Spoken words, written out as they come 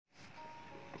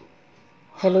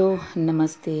Hello,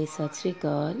 Namaste, Sat Sri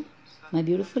Akal, my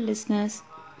beautiful listeners.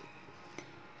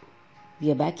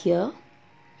 We are back here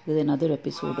with another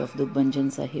episode of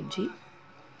DukhBhanjani Sahib Ji,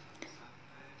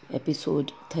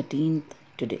 episode 13th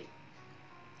today.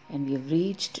 And we have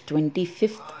reached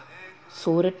 25th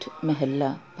Sorat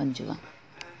Mahalla Panjwa.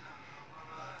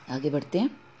 आगे बढ़ते हैं.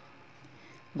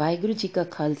 वाहिगुरु जी का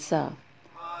खालसा,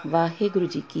 वाहिगुरु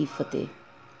जी की फतेह.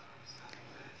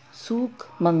 सुख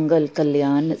मंगल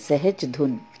कल्याण सहज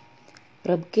धुन,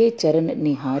 प्रभ के चरण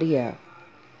निहारिया,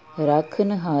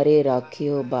 राखन हारे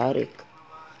राखियो बारिक,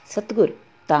 सतगुर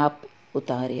ताप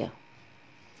उतारिया.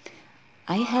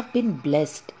 I have been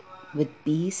blessed with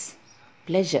peace,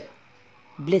 pleasure,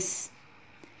 bliss,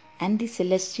 and the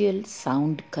celestial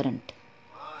sound current,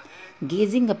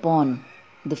 gazing upon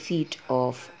the feet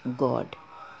of God.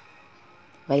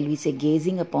 While we say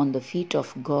gazing upon the feet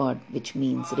of God, which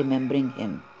means remembering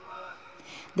Him,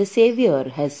 the Savior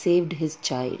has saved His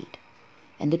child,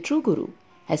 and the true Guru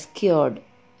has cured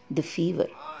the fever,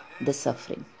 the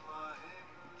suffering.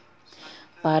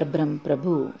 पार ब्रह्म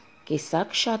प्रभु के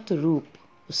साक्षात रूप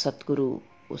उस सतगुरु,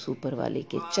 उस ऊपर वाले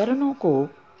के चरणों को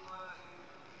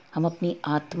हम अपनी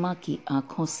आत्मा की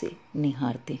आंखों से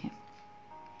निहारते हैं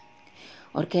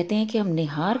और कहते हैं कि हम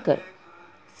निहार कर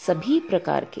सभी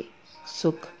प्रकार के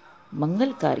सुख,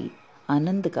 मंगलकारी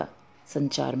आनंद का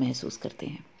संचार महसूस करते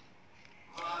हैं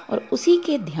और उसी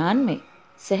के ध्यान में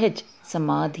सहज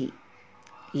समाधि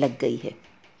लग गई है.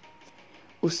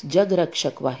 उस जग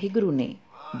रक्षक वाहिगुरु ने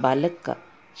बालक का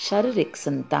शारीरिक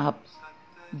संताप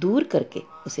दूर करके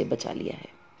उसे बचा लिया है.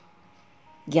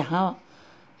 यहाँ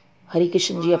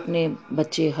हरिकृष्ण जी अपने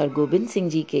बच्चे हरगोबिंद सिंह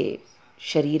जी के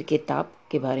शरीर के ताप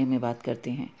के बारे में बात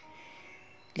करते हैं,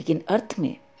 लेकिन अर्थ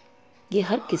में ये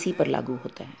हर किसी पर लागू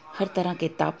होता है, हर तरह के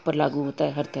ताप पर लागू होता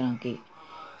है, हर तरह के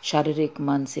शारीरिक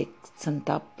मानसिक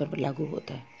संताप पर लागू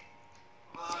होता है.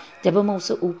 जब हम उस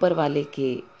ऊपर वाले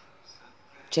के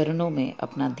चरणों में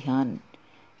अपना ध्यान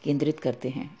केंद्रित करते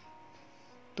हैं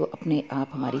तो अपने आप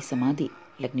हमारी समाधि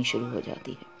लगनी शुरू हो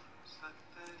जाती है.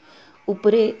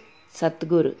 ऊपरे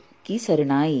सतगुर की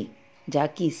सरनाई,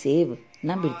 जाकी सेव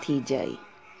न बिरथी जाई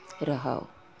रहाओ.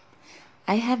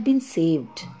 I have been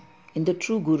saved in the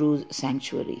true Guru's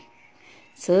sanctuary.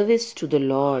 Service to the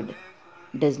Lord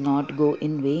does not go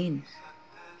in vain.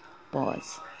 Pause.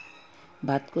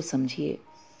 बात को समझिए.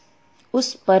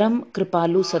 उस परम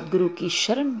कृपालु सद्गुरु की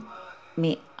शरण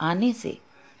में आने से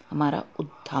हमारा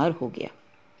उद्धार हो गया,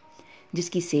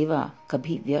 जिसकी सेवा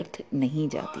कभी व्यर्थ नहीं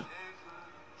जाती.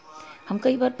 हम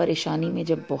कई बार परेशानी में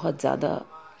जब बहुत ज़्यादा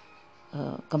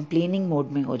कंप्लेनिंग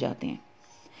मोड में हो जाते हैं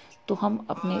तो हम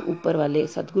अपने ऊपर वाले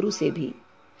सद्गुरु से भी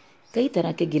कई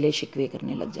तरह के गिले शिकवे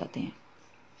करने लग जाते हैं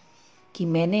कि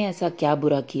मैंने ऐसा क्या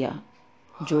बुरा किया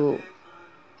जो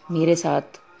मेरे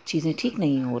साथ चीज़ें ठीक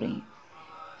नहीं हो रही,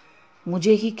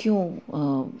 मुझे ही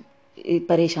क्यों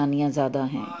परेशानियां ज़्यादा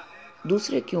हैं,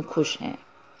 दूसरे क्यों खुश हैं.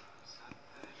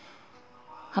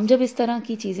 हम जब इस तरह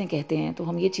की चीज़ें कहते हैं तो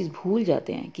हम ये चीज़ भूल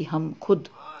जाते हैं कि हम खुद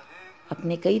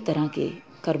अपने कई तरह के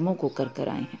कर्मों को कर कर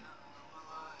आए हैं,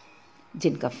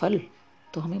 जिनका फल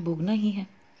तो हमें भोगना ही है.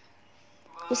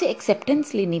 उसे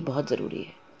एक्सेप्टेंस लेनी बहुत ज़रूरी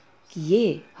है कि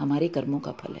ये हमारे कर्मों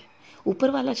का फल है. ऊपर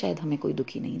वाला शायद हमें कोई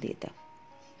दुखी नहीं देता,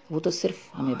 वो तो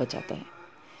सिर्फ हमें बचाता है.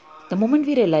 The moment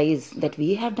we realize that we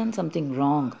have done something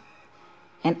wrong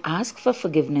and ask for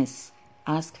forgiveness,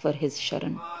 ask for his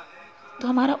शरण, तो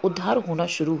हमारा उद्धार होना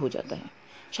शुरू हो जाता है.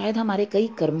 शायद हमारे कई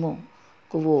कर्मों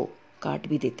को वो काट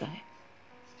भी देता है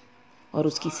और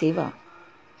उसकी सेवा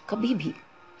कभी भी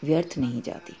व्यर्थ नहीं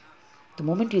जाती. The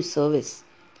moment you service,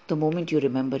 the moment you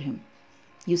remember him,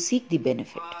 you seek the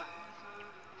benefit.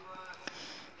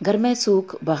 घर में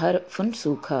सूख बाहर फुन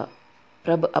सूखा,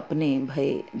 प्रभ अपने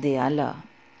भय दयाला,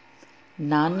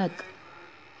 नानक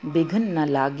बिघन न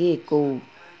लागे को,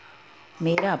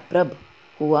 मेरा प्रभ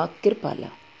हुआ कृपाला.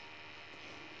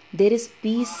 There is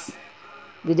peace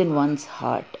within one's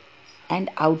heart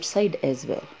and outside as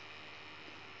well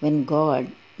when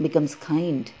God becomes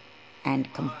kind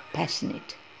and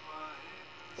compassionate.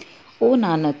 O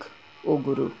Nanak, O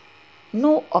Guru,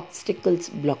 no obstacles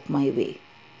block my way.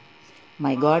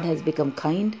 My God has become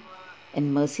kind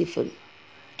and merciful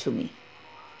to me.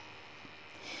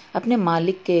 अपने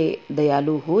मालिक के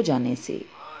दयालु हो जाने से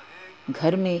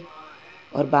घर में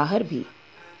और बाहर भी,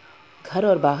 घर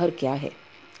और बाहर क्या है?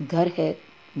 घर है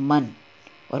मन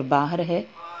और बाहर है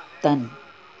तन.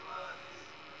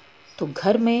 तो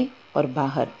घर में और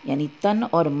बाहर यानी तन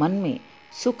और मन में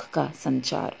सुख का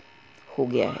संचार हो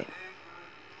गया है.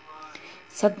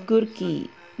 सतगुरु की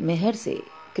मेहर से,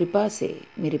 कृपा से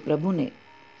मेरे प्रभु ने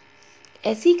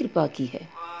ऐसी कृपा की है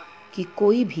कि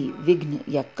कोई भी विघ्न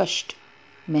या कष्ट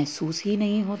महसूस ही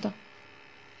नहीं होता।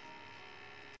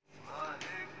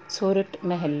 सोरठ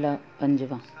महला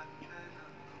पंजवा।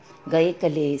 गए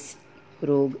कलेस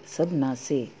रोग सब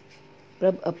नासे,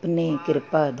 प्रभ अपने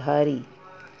कृपा धारी।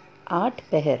 8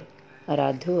 पहर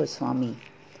आराध्यो स्वामी,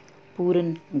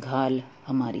 पूरन घाल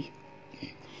हमारी।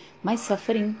 My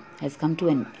suffering has come to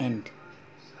an end,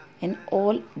 and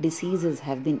all diseases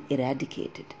have been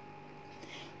eradicated.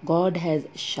 God has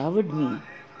showered me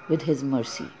with His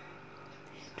mercy.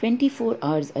 24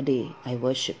 hours a day I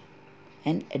worship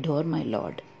and adore my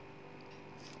Lord.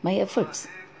 My efforts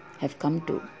have come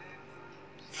to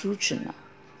fruition now.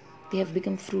 They have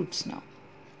become fruits now.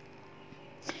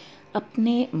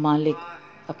 अपने मालिक,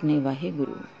 अपने वाहे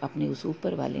गुरु, अपने उस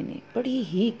ऊपर वाले ने बड़ी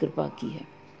ही कृपा की है।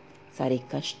 सारे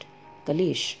कष्ट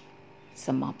कलेश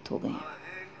समाप्त हो गए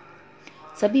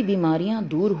हैं। सभी बीमारियां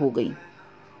दूर हो गई।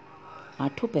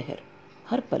 8 पहर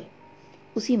हर पल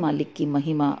उसी मालिक की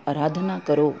महिमा आराधना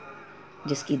करो,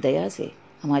 जिसकी दया से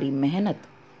हमारी मेहनत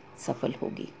सफल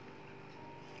होगी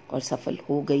और सफल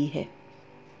हो गई है।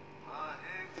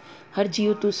 हर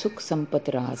जियो तू सुख संपत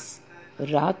रास,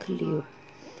 राख लियो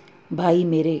भाई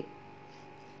मेरे,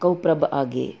 कौ प्रभ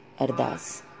आगे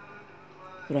अरदास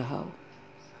रहाओ।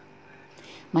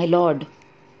 My Lord,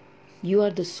 you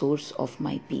are the source of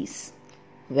my peace,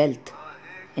 wealth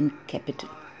and capital.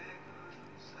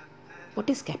 What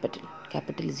is capital?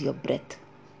 Capital is your breath.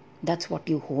 That's what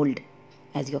you hold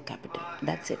as your capital.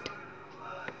 That's it.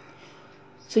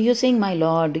 So you're saying, my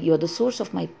Lord, you're the source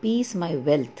of my peace, my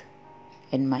wealth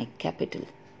and my capital.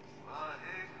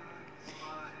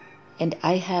 And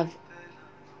I have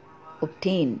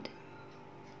obtained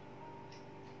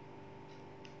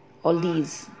all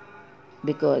these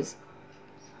because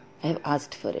I have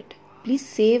asked for it. Please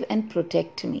save and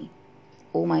protect me,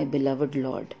 O my beloved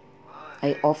Lord.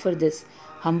 I offer this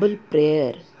humble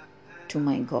prayer to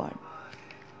my God,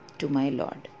 to my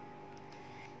Lord.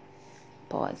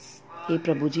 Pause. हे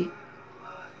प्रभु जी,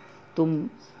 तुम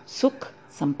सुख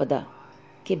संपदा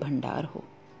के भंडार हो।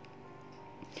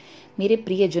 मेरे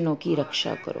प्रियजनों की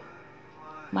रक्षा करो।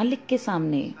 मालिक के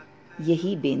सामने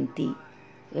यही बेनती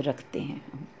रखते हैं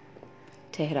हम।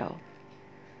 ठहराओ।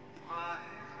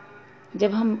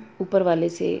 जब हम ऊपर वाले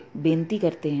से बेनती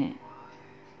करते हैं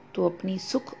तो अपनी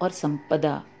सुख और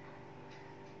संपदा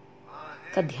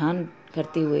का ध्यान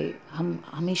करते हुए हम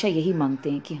हमेशा यही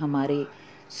मांगते हैं कि हमारे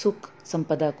सुख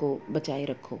संपदा को बचाए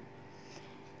रखो।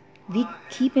 We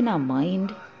keep in our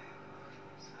mind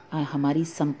हमारी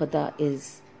संपदा is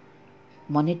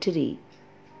monetary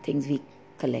things we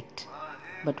collect,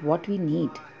 but what we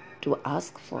need to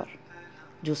ask for,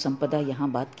 जो संपदा यहाँ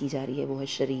बात की जा रही है वो है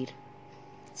शरीर,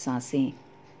 सांसें,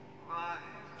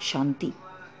 शांति।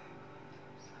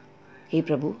 हे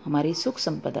प्रभु, हमारी सुख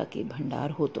संपदा के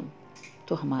भंडार हो तुम,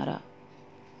 तो हमारा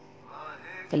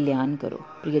कल्याण करो,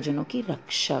 प्रियजनों की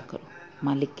रक्षा करो।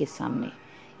 मालिक के सामने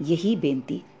यही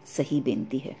बेनती सही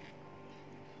बेनती है।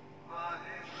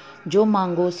 जो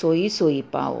मांगो सोई सोई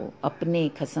पाओ, अपने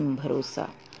खसम भरोसा।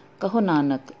 कहो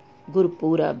नानक गुर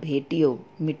पूरा भेटियो,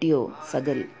 मिटियो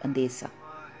सगल अंदेसा।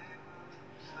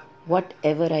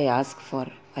 Whatever I ask for,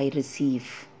 I receive.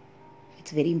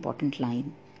 It's a very important line.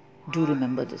 Do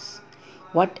remember this.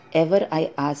 Whatever I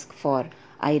ask for,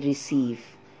 I receive.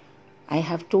 I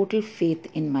have total faith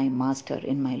in my Master,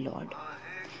 in my Lord.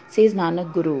 Says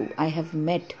Nanak Guru, I have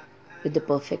met with the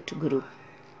perfect Guru,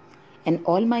 and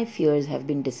all my fears have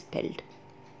been dispelled.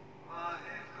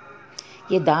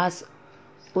 ये दास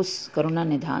उस करुणा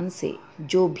निधान से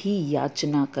जो भी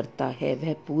याचना करता है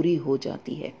वह पूरी हो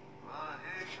जाती है।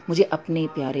 मुझे अपने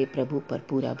प्यारे प्रभु पर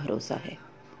पूरा भरोसा है।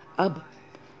 अब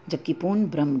जबकि पूर्ण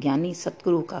ब्रह्म ज्ञानी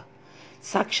सतगुरु का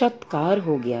साक्षात्कार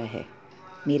हो गया है,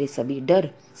 मेरे सभी डर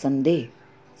संदेह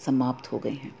समाप्त हो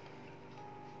गए हैं।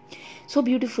 So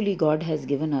beautifully God has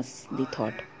given us the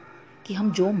thought कि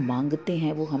हम जो मांगते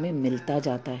हैं वो हमें मिलता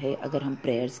जाता है अगर हम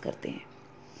प्रेयर्स करते हैं।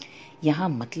 यहाँ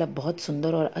मतलब बहुत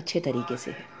सुंदर और अच्छे तरीके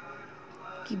से है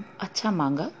कि अच्छा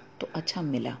मांगा तो अच्छा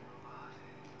मिला।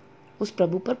 उस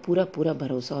प्रभु पर पूरा पूरा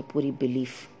भरोसा और पूरी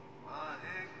बिलीफ,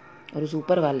 और उस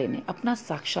ऊपर वाले ने अपना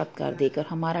साक्षात्कार देकर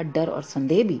हमारा डर और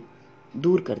संदेह भी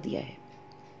दूर कर दिया है।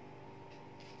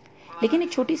 लेकिन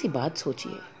एक छोटी सी बात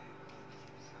सोचिए,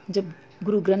 जब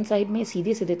गुरु ग्रंथ साहिब में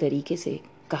सीधे सीधे तरीके से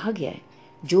कहा गया है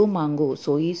जो मांगो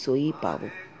सोई सोई पाओ,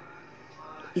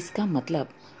 इसका मतलब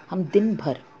हम दिन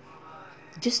भर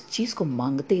जिस चीज को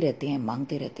मांगते रहते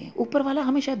हैं ऊपर वाला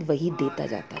हमें शायद वही देता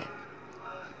जाता है।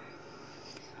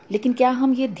 लेकिन क्या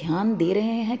हम ये ध्यान दे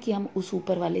रहे हैं कि हम उस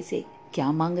ऊपर वाले से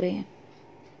क्या मांग रहे हैं?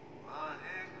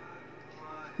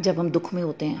 जब हम दुख में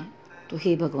होते हैं तो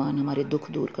हे भगवान हमारे दुख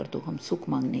दूर कर दो, हम सुख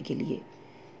मांगने के लिए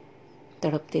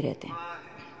तड़पते रहते हैं।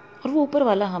 और वो ऊपर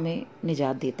वाला हमें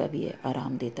निजात देता भी है,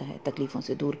 आराम देता है, तकलीफ़ों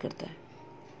से दूर करता है।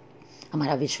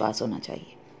 हमारा विश्वास होना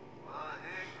चाहिए।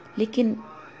 लेकिन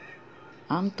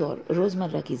आमतौर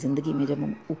रोज़मर्रा की ज़िंदगी में जब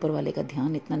हम ऊपर वाले का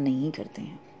ध्यान इतना नहीं करते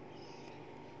हैं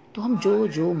तो हम जो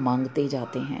जो मांगते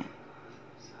जाते हैं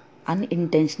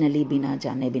अनइंटेंशनली, बिना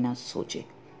जाने बिना सोचे,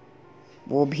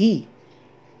 वो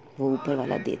ऊपर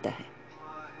वाला देता है।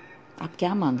 आप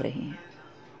क्या मांग रहे हैं?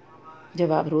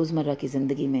 जब आप रोज़मर्रा की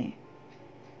ज़िंदगी में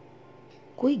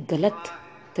कोई गलत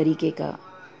तरीके का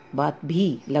बात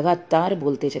भी लगातार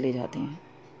बोलते चले जाते हैं,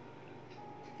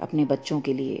 अपने बच्चों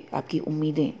के लिए आपकी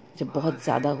उम्मीदें जब बहुत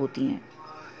ज़्यादा होती हैं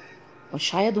और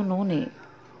शायद उन्होंने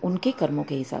उनके कर्मों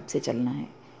के हिसाब से चलना है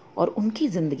और उनकी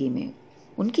ज़िंदगी में,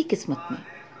 उनकी किस्मत में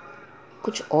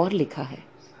कुछ और लिखा है,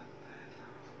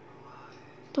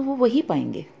 तो वो वही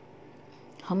पाएंगे।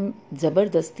 हम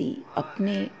ज़बरदस्ती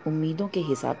अपने उम्मीदों के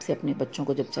हिसाब से अपने बच्चों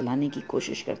को जब चलाने की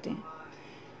कोशिश करते हैं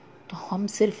तो हम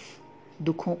सिर्फ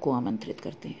दुखों को आमंत्रित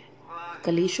करते हैं,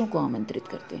 कलेशों को आमंत्रित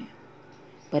करते हैं,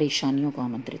 परेशानियों को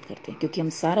आमंत्रित करते हैं, क्योंकि हम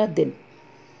सारा दिन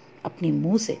अपने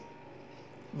मुंह से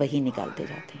वही निकालते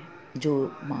जाते हैं,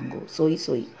 जो मांगो सोई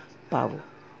सोई पावो।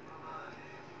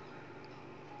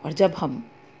 और जब हम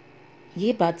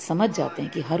ये बात समझ जाते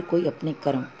हैं कि हर कोई अपने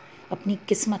कर्म, अपनी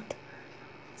किस्मत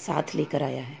साथ लेकर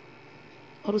आया है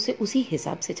और उसे उसी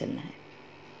हिसाब से चलना है,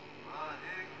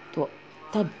 तो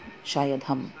तब शायद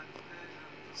हम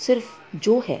सिर्फ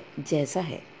जो है, जैसा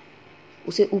है,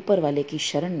 उसे ऊपर वाले की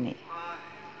शरण में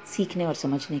सीखने और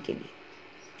समझने के लिए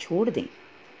छोड़ दें,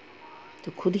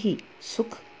 तो खुद ही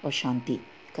सुख और शांति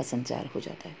का संचार हो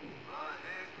जाता है।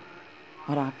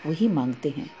 और आप वही मांगते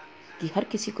हैं कि हर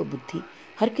किसी को बुद्धि,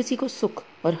 हर किसी को सुख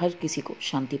और हर किसी को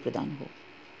शांति प्रदान हो।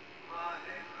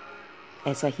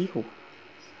 ऐसा ही हो,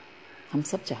 हम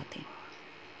सब चाहते हैं।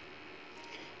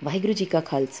 वाहिगुरु जी का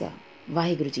खालसा,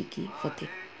 वाहिगुरु जी की फतेह।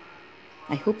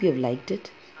 I hope you have liked it.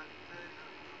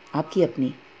 आपकी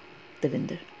अपनी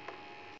दविंदर।